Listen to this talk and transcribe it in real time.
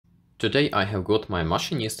Today I have got my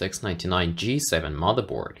Machinist X99-G7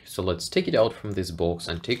 motherboard, so let's take it out from this box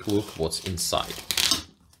and take a look what's inside.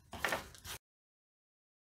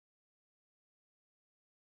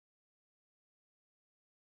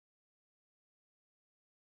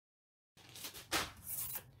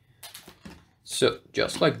 So,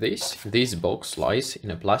 just like this box lies in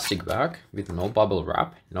a plastic bag with no bubble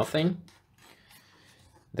wrap, nothing.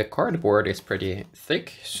 The cardboard is pretty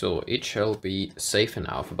thick, so it shall be safe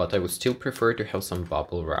enough, but I would still prefer to have some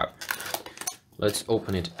bubble wrap. Let's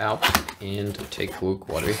open it up and take a look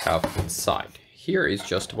what we have inside. Here is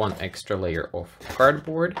just one extra layer of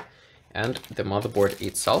cardboard and the motherboard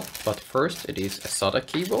itself, but first it is a SATA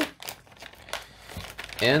cable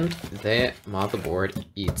and the motherboard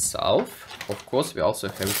itself. Of course, we also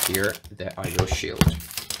have here the I/O shield.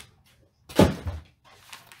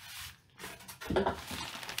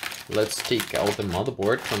 Let's take out the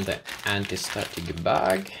motherboard from the anti-static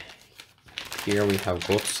bag. Here we have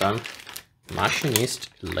got some Machinist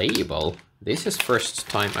label. This is first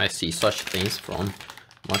time I see such things from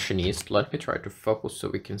Machinist. Let me try to focus so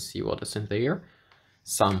we can see what is in there.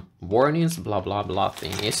 Some warnings, blah blah blah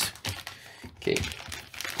thingies. Okay.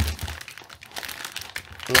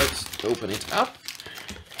 Let's open it up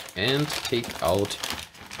and take out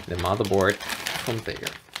the motherboard from there.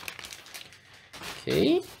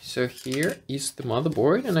 Okay, so here is the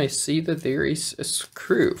motherboard and I see that there is a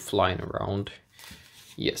screw flying around.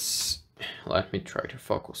 Yes, let me try to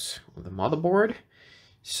focus on the motherboard.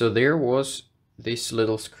 So there was this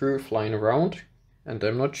little screw flying around and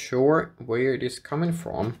I'm not sure where it is coming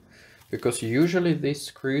from, because usually these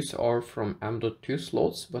screws are from M.2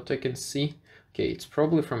 slots, but I can see, okay, it's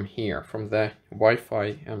probably from here, from the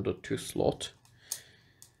Wi-Fi M.2 slot.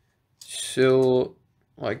 So,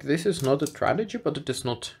 like, this is not a strategy, but it is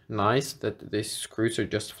not nice that these screws are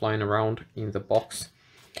just flying around in the box.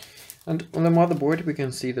 And on the motherboard we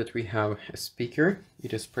can see that we have a speaker.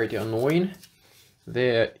 It is pretty annoying.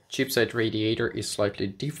 The chipset radiator is slightly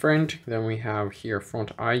different. Then we have here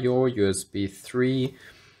front I/O, USB 3,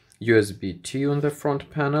 USB 2 on the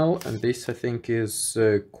front panel, and this I think is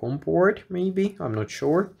COM port, maybe, I'm not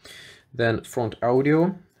sure. Then front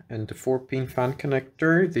audio and the 4-pin fan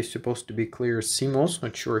connector. This is supposed to be clear CMOS,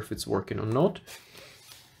 not sure if it's working or not.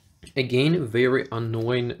 Again, very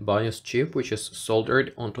annoying BIOS chip which is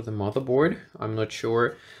soldered onto the motherboard. I'm not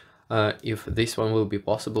sure if this one will be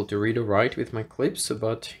possible to read or write with my clips,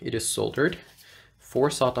 but it is soldered. 4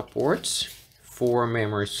 SATA ports, 4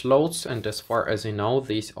 memory slots, and as far as I know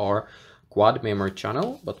these are quad memory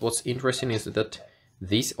channel, but what's interesting is that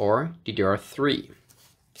these are DDR3.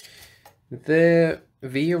 The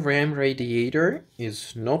VRAM radiator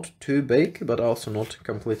is not too big, but also not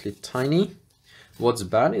completely tiny. What's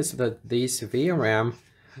bad is that these VRAM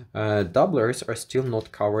doublers are still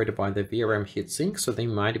not covered by the VRAM heatsink, so they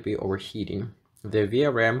might be overheating. The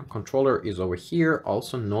VRAM controller is over here,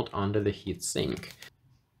 also not under the heatsink.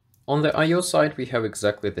 On the I/O side, we have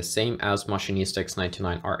exactly the same as Machinist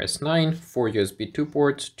X99-RS9, 4 USB 2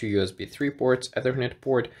 ports, 2 USB 3 ports, Ethernet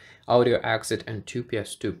port, audio exit, and 2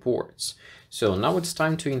 PS2 ports. So now it's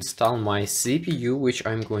time to install my CPU, which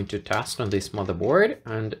I'm going to test on this motherboard,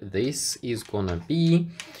 and this is gonna be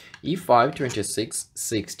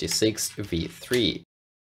E5-2666 V3.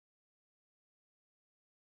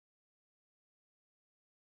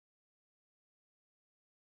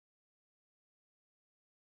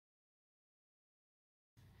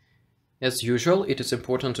 As usual, it is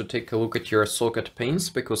important to take a look at your socket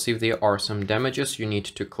pins, because if there are some damages, you need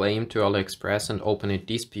to claim to AliExpress and open a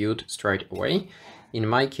dispute straight away. In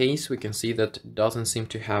my case, we can see that it doesn't seem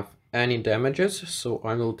to have any damages, so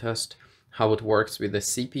I will test how it works with the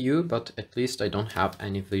CPU, but at least I don't have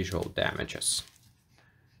any visual damages.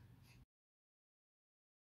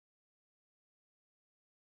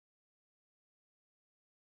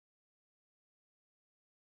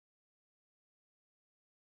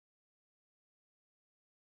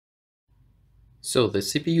 So the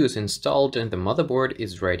CPU is installed and the motherboard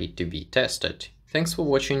is ready to be tested. Thanks for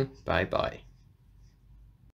watching, bye bye.